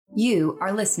You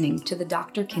are listening to The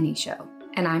Dr. Kinney Show,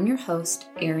 and I'm your host,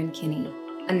 Erin Kinney,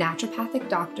 a naturopathic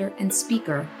doctor and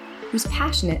speaker who's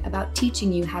passionate about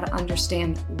teaching you how to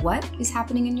understand what is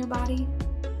happening in your body,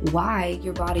 why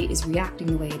your body is reacting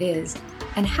the way it is,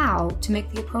 and how to make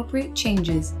the appropriate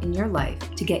changes in your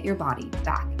life to get your body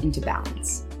back into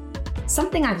balance.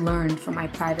 Something I've learned from my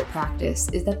private practice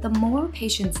is that the more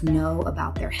patients know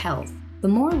about their health, the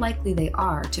more likely they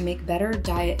are to make better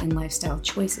diet and lifestyle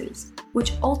choices,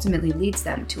 which ultimately leads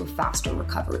them to a faster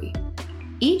recovery.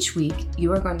 Each week,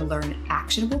 you are going to learn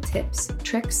actionable tips,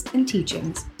 tricks, and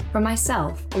teachings from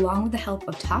myself, along with the help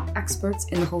of top experts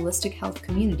in the holistic health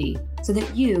community, so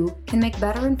that you can make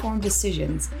better informed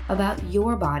decisions about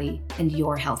your body and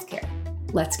your healthcare.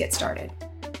 Let's get started.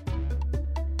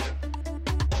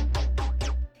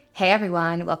 Hey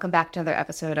everyone, welcome back to another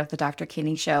episode of The Dr.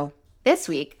 Kinney Show. This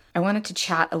week, I wanted to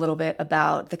chat a little bit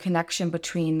about the connection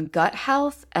between gut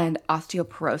health and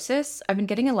osteoporosis. I've been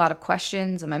getting a lot of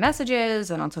questions in my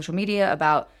messages and on social media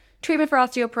about treatment for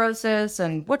osteoporosis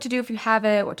and what to do if you have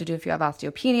it, what to do if you have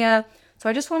osteopenia. So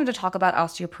I just wanted to talk about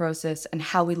osteoporosis and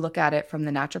how we look at it from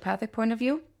the naturopathic point of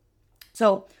view.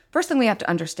 So first thing we have to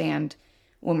understand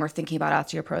when we're thinking about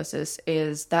osteoporosis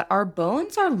is that our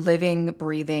bones are living,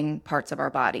 breathing parts of our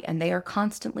body, and they are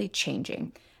constantly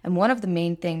changing. And one of the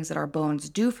main things that our bones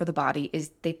do for the body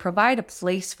is they provide a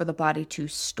place for the body to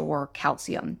store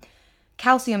calcium.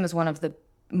 Calcium is one of the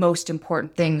most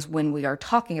important things when we are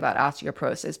talking about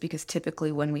osteoporosis, because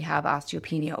typically when we have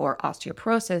osteopenia or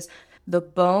osteoporosis, the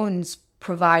bones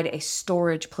provide a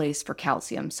storage place for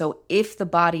calcium. So if the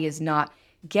body is not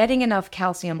getting enough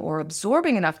calcium or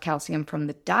absorbing enough calcium from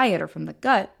the diet or from the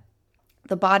gut,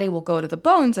 the body will go to the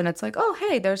bones and it's like, oh,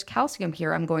 hey, there's calcium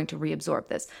here. I'm going to reabsorb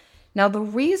this. Now, the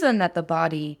reason that the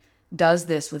body does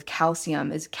this with calcium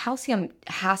is calcium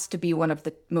has to be one of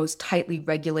the most tightly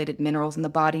regulated minerals in the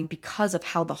body because of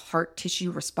how the heart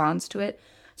tissue responds to it.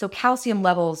 So calcium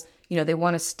levels, they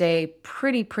want to stay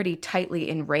pretty tightly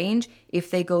in range. If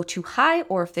they go too high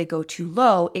or if they go too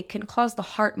low, it can cause the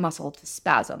heart muscle to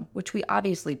spasm, which we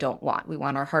obviously don't want. We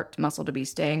want our heart muscle to be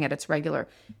staying at its regular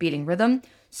beating rhythm.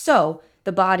 So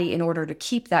the body, in order to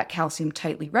keep that calcium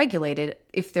tightly regulated,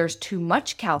 if there's too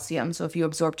much calcium, so if you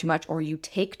absorb too much or you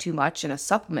take too much in a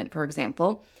supplement, for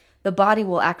example, the body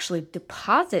will actually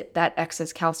deposit that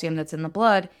excess calcium that's in the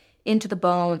blood into the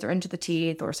bones or into the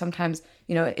teeth, or sometimes,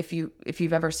 if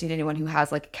you've ever seen anyone who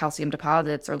has like calcium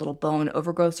deposits or little bone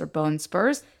overgrowths or bone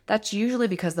spurs, that's usually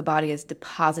because the body is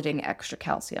depositing extra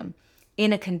calcium.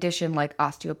 In a condition like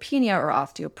osteopenia or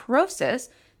osteoporosis,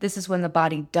 this is when the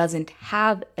body doesn't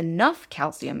have enough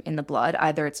calcium in the blood.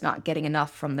 Either it's not getting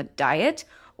enough from the diet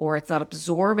or it's not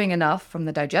absorbing enough from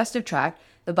the digestive tract.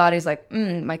 The body's like,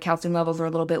 my calcium levels are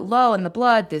a little bit low in the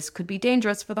blood. This could be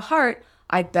dangerous for the heart.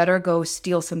 I better go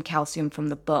steal some calcium from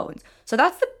the bones. So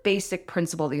that's the basic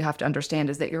principle that you have to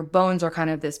understand, is that your bones are kind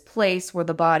of this place where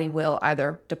the body will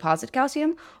either deposit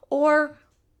calcium or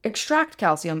extract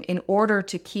calcium in order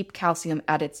to keep calcium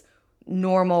at its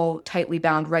normal, tightly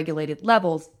bound, regulated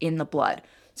levels in the blood.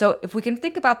 So if we can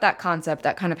think about that concept,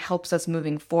 that kind of helps us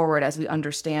moving forward as we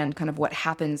understand kind of what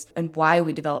happens and why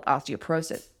we develop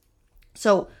osteoporosis.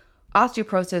 So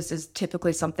osteoporosis is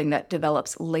typically something that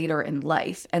develops later in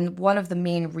life. And one of the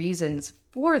main reasons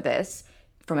for this,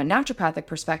 from a naturopathic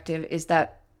perspective, is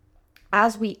that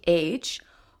as we age,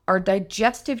 our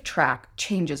digestive tract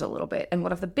changes a little bit. And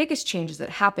one of the biggest changes that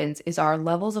happens is our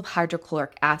levels of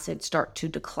hydrochloric acid start to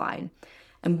decline.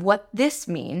 And what this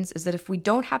means is that if we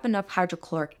don't have enough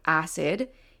hydrochloric acid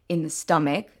in the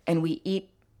stomach and we eat,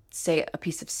 say, a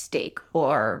piece of steak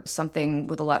or something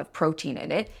with a lot of protein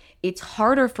in it, it's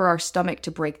harder for our stomach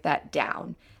to break that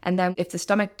down. And then if the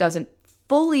stomach doesn't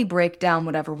fully break down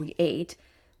whatever we ate,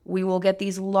 we will get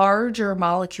these larger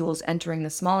molecules entering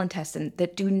the small intestine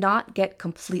that do not get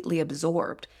completely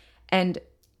absorbed. And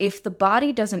if the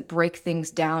body doesn't break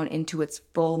things down into its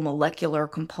full molecular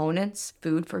components,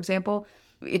 food, for example,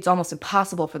 it's almost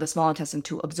impossible for the small intestine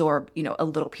to absorb, a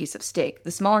little piece of steak.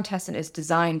 The small intestine is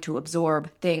designed to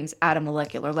absorb things at a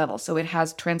molecular level. So it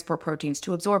has transport proteins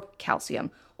to absorb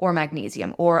calcium or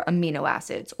magnesium or amino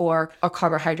acids or a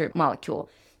carbohydrate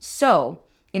molecule. So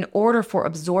in order for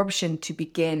absorption to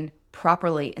begin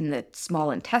properly in the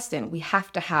small intestine, we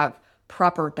have to have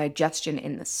proper digestion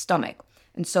in the stomach.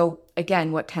 And so,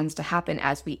 again, what tends to happen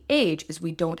as we age is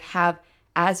we don't have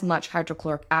as much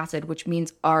hydrochloric acid, which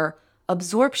means our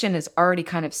absorption is already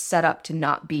kind of set up to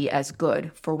not be as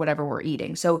good for whatever we're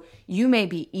eating. So you may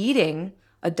be eating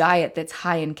a diet that's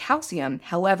high in calcium.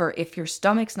 However, if your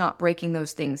stomach's not breaking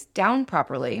those things down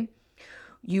properly,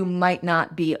 you might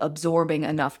not be absorbing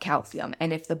enough calcium.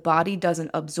 And if the body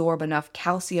doesn't absorb enough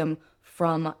calcium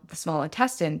from the small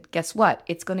intestine, guess what?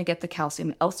 It's going to get the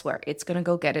calcium elsewhere. It's going to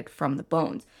go get it from the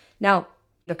bones. Now,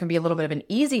 there can be a little bit of an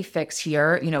easy fix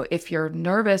here. If you're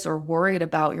nervous or worried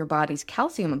about your body's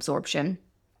calcium absorption,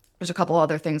 there's a couple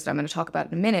other things that I'm going to talk about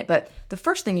in a minute, but the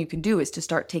first thing you can do is to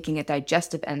start taking a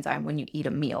digestive enzyme when you eat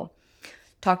a meal.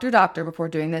 Talk to your doctor before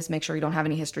doing this. Make sure you don't have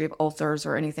any history of ulcers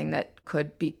or anything that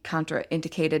could be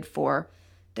contraindicated for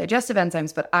digestive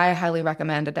enzymes, but I highly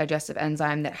recommend a digestive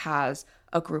enzyme that has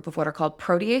a group of what are called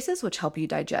proteases, which help you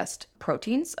digest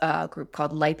proteins, a group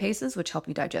called lipases, which help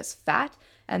you digest fat,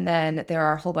 and then there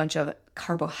are a whole bunch of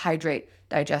carbohydrate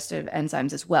digestive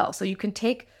enzymes as well. So you can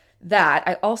take that.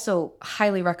 I also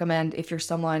highly recommend, if you're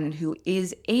someone who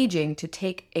is aging, to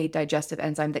take a digestive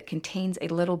enzyme that contains a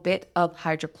little bit of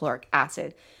hydrochloric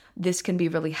acid. This can be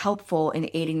really helpful in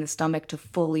aiding the stomach to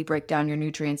fully break down your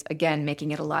nutrients, again,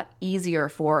 making it a lot easier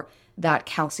for that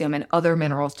calcium and other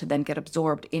minerals to then get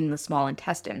absorbed in the small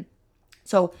intestine.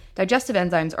 So digestive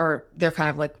enzymes they're kind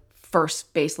of like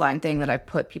first baseline thing that I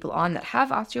put people on that have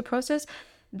osteoporosis.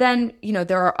 Then,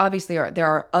 there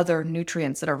are other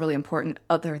nutrients that are really important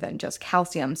other than just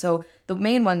calcium. So the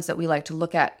main ones that we like to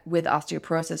look at with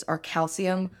osteoporosis are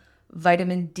calcium,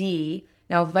 vitamin D.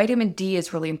 Now, vitamin D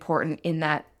is really important in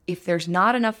that if there's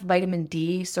not enough vitamin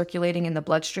D circulating in the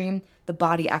bloodstream, the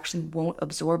body actually won't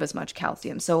absorb as much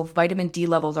calcium. So vitamin D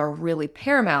levels are really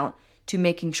paramount to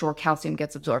making sure calcium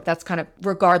gets absorbed. That's kind of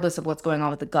regardless of what's going on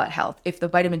with the gut health. If the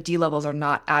vitamin D levels are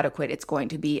not adequate, it's going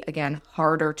to be, again,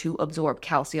 harder to absorb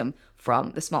calcium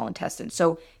from the small intestine.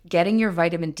 So getting your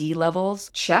vitamin D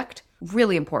levels checked,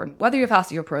 really important. Whether you have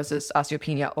osteoporosis,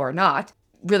 osteopenia or not,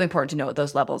 really important to know what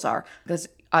those levels are. Because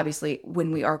obviously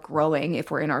when we are growing,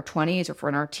 if we're in our 20s or if we're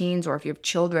in our teens or if you have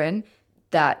children,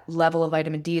 that level of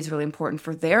vitamin D is really important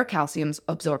for their calcium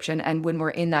absorption. And when we're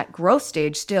in that growth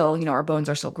stage still, our bones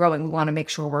are still growing, we want to make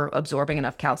sure we're absorbing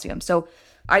enough calcium. So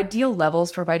ideal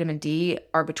levels for vitamin D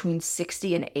are between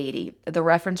 60 and 80. The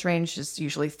reference range is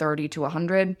usually 30 to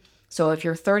 100. So if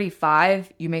you're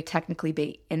 35, you may technically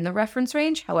be in the reference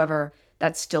range. However,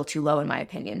 that's still too low in my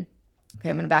opinion. Okay,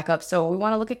 I'm going to back up. So we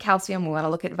want to look at calcium. We want to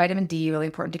look at vitamin D. Really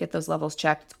important to get those levels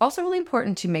checked. It's also really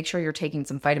important to make sure you're taking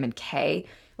some vitamin K.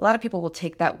 A lot of people will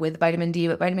take that with vitamin D,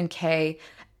 but vitamin K,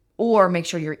 or make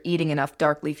sure you're eating enough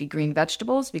dark leafy green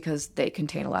vegetables because they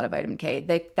contain a lot of vitamin K.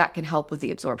 That can help with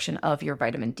the absorption of your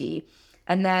vitamin D.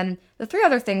 And then the three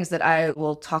other things that I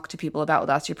will talk to people about with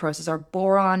osteoporosis are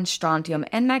boron, strontium,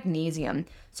 and magnesium.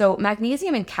 So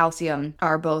magnesium and calcium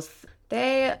are both,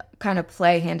 they kind of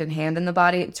play hand in hand in the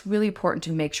body. It's really important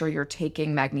to make sure you're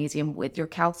taking magnesium with your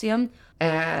calcium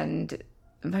and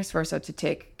vice versa, to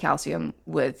take calcium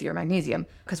with your magnesium,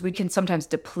 because we can sometimes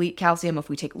deplete calcium if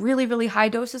we take really, really high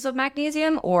doses of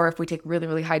magnesium, or if we take really,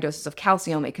 really high doses of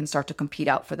calcium, it can start to compete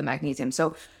out for the magnesium.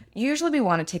 So usually we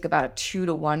want to take about a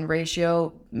 2-to-1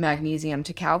 ratio magnesium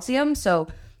to calcium. So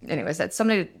anyways, that's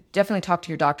something to definitely talk to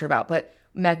your doctor about, but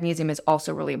magnesium is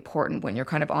also really important when you're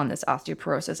kind of on this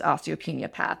osteoporosis,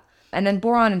 osteopenia path. And then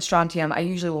boron and strontium, I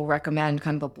usually will recommend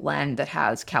kind of a blend that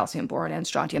has calcium, boron, and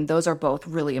strontium. Those are both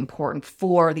really important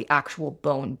for the actual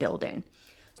bone building.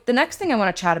 The next thing I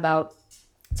want to chat about,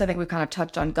 so I think we've kind of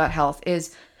touched on gut health,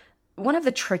 is one of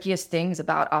the trickiest things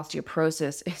about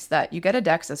osteoporosis is that you get a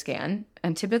DEXA scan,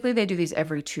 and typically they do these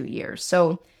every 2 years.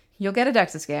 So you'll get a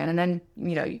DEXA scan, and then,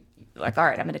 you're like, all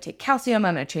right, I'm going to take calcium,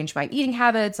 I'm going to change my eating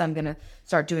habits, I'm going to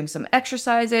start doing some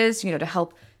exercises, to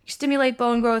help stimulate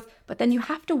bone growth, but then you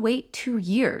have to wait 2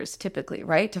 years typically,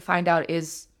 right? To find out,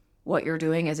 is what you're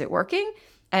doing, is it working?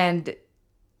 And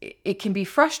it can be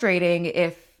frustrating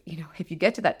if you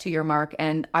get to that 2-year mark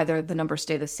and either the numbers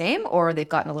stay the same or they've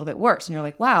gotten a little bit worse. And you're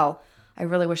like, wow, I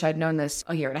really wish I'd known this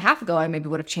a year and a half ago. I maybe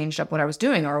would have changed up what I was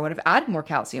doing or would have added more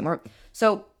calcium.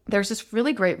 So there's this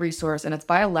really great resource, and it's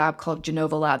by a lab called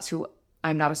Genova Labs, who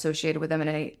I'm not associated with them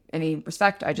in any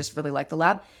respect. I just really like the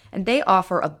lab. And they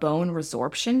offer a bone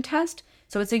resorption test.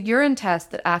 So it's a urine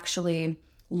test that actually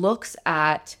looks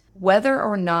at whether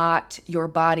or not your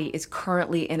body is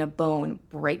currently in a bone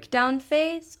breakdown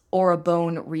phase or a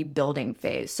bone rebuilding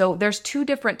phase. So there's 2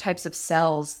 different types of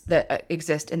cells that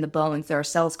exist in the bones. There are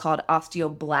cells called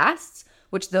osteoblasts,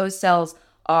 which those cells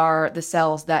are the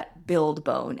cells that build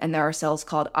bone. And there are cells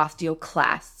called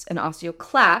osteoclasts. And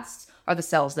osteoclasts are the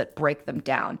cells that break them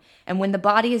down. And when the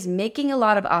body is making a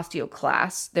lot of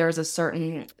osteoclasts, there's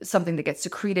something that gets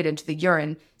secreted into the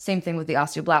urine. Same thing with the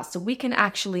osteoblasts. So we can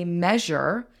actually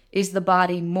measure, is the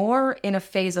body more in a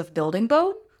phase of building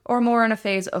bone or more in a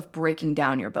phase of breaking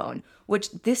down your bone,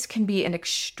 which this can be an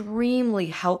extremely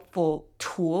helpful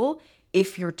tool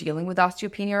if you're dealing with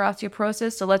osteopenia or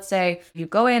osteoporosis. So let's say you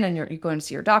go in and you go in to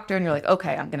see your doctor and you're like,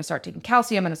 okay, I'm going to start taking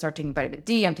calcium, I'm going to start taking vitamin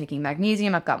D, I'm taking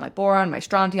magnesium, I've got my boron, my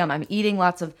strontium, I'm eating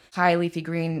lots of high leafy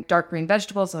green, dark green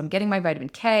vegetables, so I'm getting my vitamin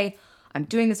K, I'm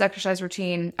doing this exercise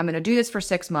routine, I'm going to do this for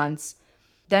 6 months.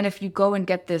 Then if you go and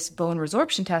get this bone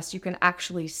resorption test, you can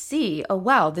actually see, oh,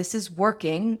 wow, this is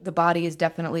working. The body is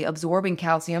definitely absorbing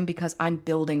calcium because I'm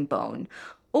building bone.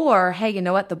 Or, hey, you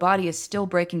know what? The body is still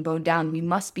breaking bone down. We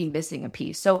must be missing a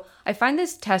piece. So I find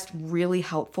this test really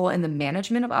helpful in the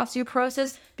management of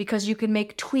osteoporosis because you can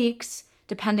make tweaks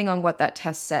depending on what that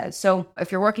test says. So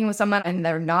if you're working with someone and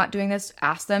they're not doing this,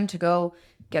 ask them to go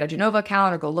get a Genova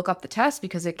account or go look up the test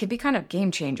because it can be kind of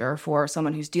game changer for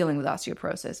someone who's dealing with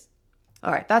osteoporosis.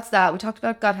 All right, that's that. We talked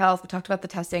about gut health. We talked about the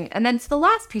testing. And then to the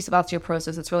last piece of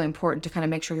osteoporosis that's really important to kind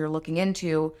of make sure you're looking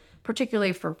into,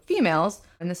 particularly for females,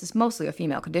 and this is mostly a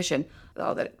female condition,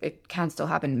 although it can still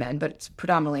happen in men, but it's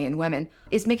predominantly in women,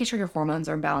 is making sure your hormones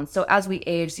are in balance. So as we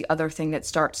age, the other thing that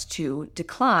starts to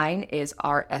decline is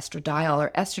our estradiol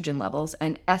or estrogen levels.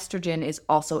 And estrogen is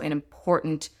also an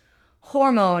important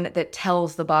hormone that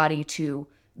tells the body to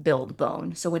build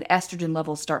bone. So when estrogen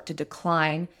levels start to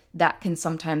decline, that can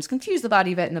sometimes confuse the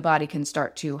body a bit, and the body can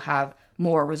start to have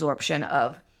more resorption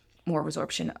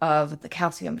of the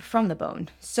calcium from the bone.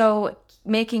 So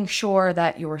making sure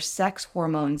that your sex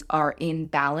hormones are in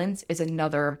balance is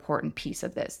another important piece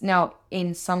of this. Now,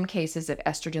 in some cases, if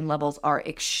estrogen levels are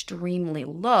extremely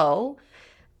low,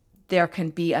 there can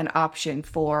be an option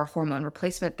for hormone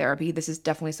replacement therapy. This is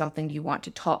definitely something you want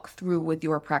to talk through with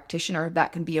your practitioner.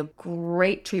 That can be a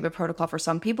great treatment protocol for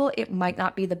some people. It might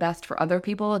not be the best for other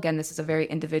people. Again, this is a very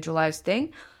individualized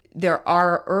thing. There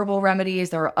are herbal remedies.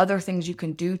 There are other things you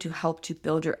can do to help to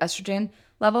build your estrogen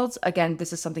levels. Again,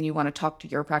 this is something you want to talk to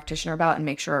your practitioner about and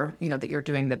make sure, that you're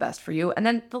doing the best for you. And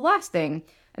then the last thing,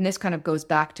 and this kind of goes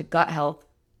back to gut health,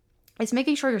 is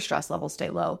making sure your stress levels stay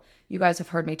low. You guys have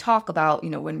heard me talk about,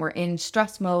 when we're in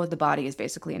stress mode, the body is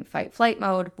basically in fight-flight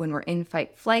mode. When we're in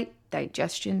fight-flight,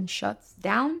 digestion shuts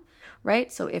down,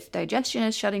 right? So if digestion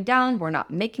is shutting down, we're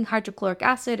not making hydrochloric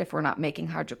acid. If we're not making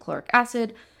hydrochloric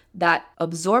acid, that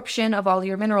absorption of all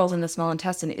your minerals in the small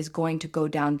intestine is going to go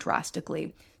down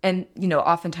drastically. And,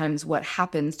 oftentimes what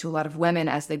happens to a lot of women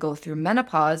as they go through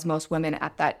menopause, most women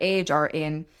at that age are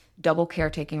in double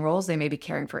caretaking roles. They may be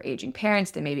caring for aging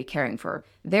parents. They may be caring for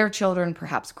their children,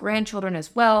 perhaps grandchildren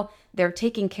as well. They're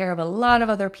taking care of a lot of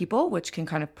other people, which can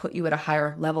kind of put you at a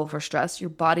higher level for stress. Your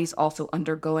body's also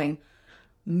undergoing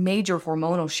major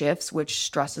hormonal shifts, which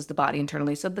stresses the body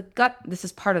internally. So the gut, this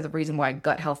is part of the reason why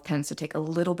gut health tends to take a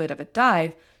little bit of a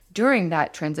dive during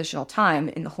that transitional time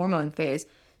in the hormone phase.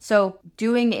 So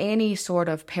doing any sort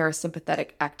of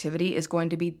parasympathetic activity is going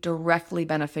to be directly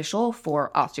beneficial for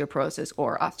osteoporosis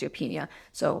or osteopenia.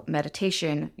 So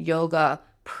meditation, yoga,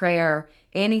 prayer,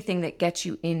 anything that gets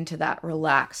you into that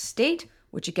relaxed state,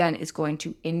 which again is going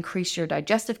to increase your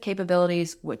digestive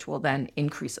capabilities, which will then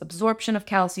increase absorption of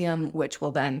calcium, which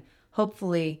will then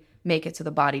hopefully make it so the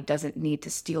body doesn't need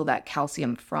to steal that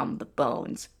calcium from the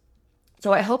bones.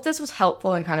 So I hope this was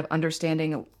helpful in kind of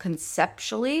understanding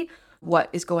conceptually what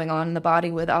is going on in the body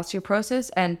with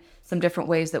osteoporosis and some different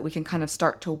ways that we can kind of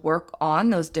start to work on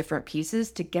those different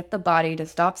pieces to get the body to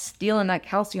stop stealing that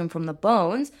calcium from the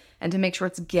bones and to make sure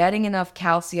it's getting enough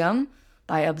calcium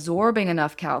by absorbing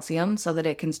enough calcium so that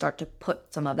it can start to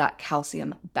put some of that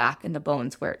calcium back in the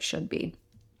bones where it should be.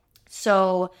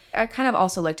 So I kind of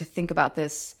also like to think about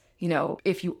this,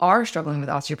 if you are struggling with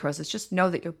osteoporosis, just know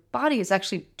that your body is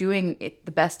actually doing it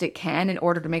the best it can in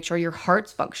order to make sure your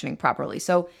heart's functioning properly.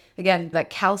 So again, that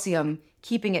calcium,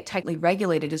 keeping it tightly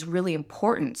regulated is really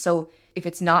important. So if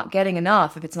it's not getting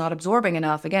enough, if it's not absorbing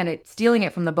enough, again, stealing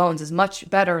it from the bones is much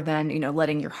better than,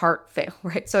 letting your heart fail,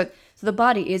 right? So the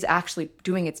body is actually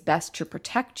doing its best to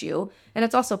protect you. And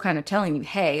it's also kind of telling you,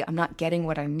 hey, I'm not getting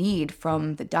what I need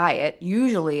from the diet.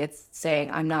 Usually it's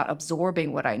saying I'm not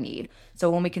absorbing what I need. So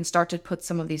when we can start to put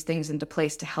some of these things into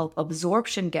place to help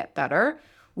absorption get better,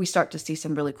 we start to see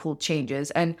some really cool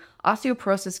changes. And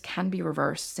osteoporosis can be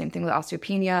reversed. Same thing with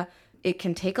osteopenia. It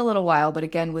can take a little while, but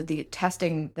again, with the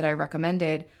testing that I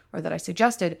recommended or that I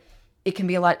suggested, it can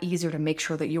be a lot easier to make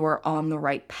sure that you are on the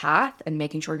right path and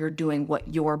making sure you're doing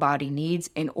what your body needs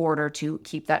in order to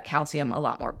keep that calcium a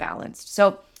lot more balanced.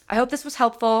 So I hope this was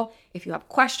helpful. If you have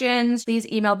questions, please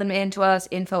email them in to us,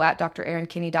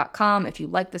 info@drerinkinney.com. If you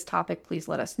like this topic, please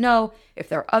let us know. If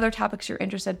there are other topics you're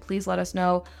interested, please let us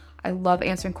know. I love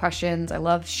answering questions. I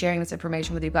love sharing this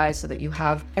information with you guys so that you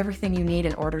have everything you need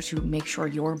in order to make sure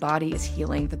your body is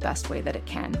healing the best way that it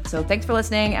can. So thanks for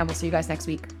listening, and we'll see you guys next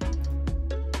week.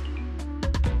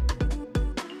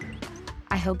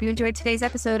 I hope you enjoyed today's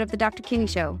episode of The Dr. Kinney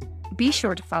Show. Be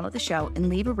sure to follow the show and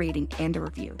leave a rating and a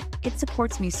review. It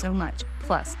supports me so much.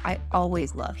 Plus, I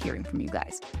always love hearing from you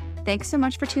guys. Thanks so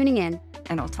much for tuning in,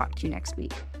 and I'll talk to you next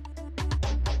week.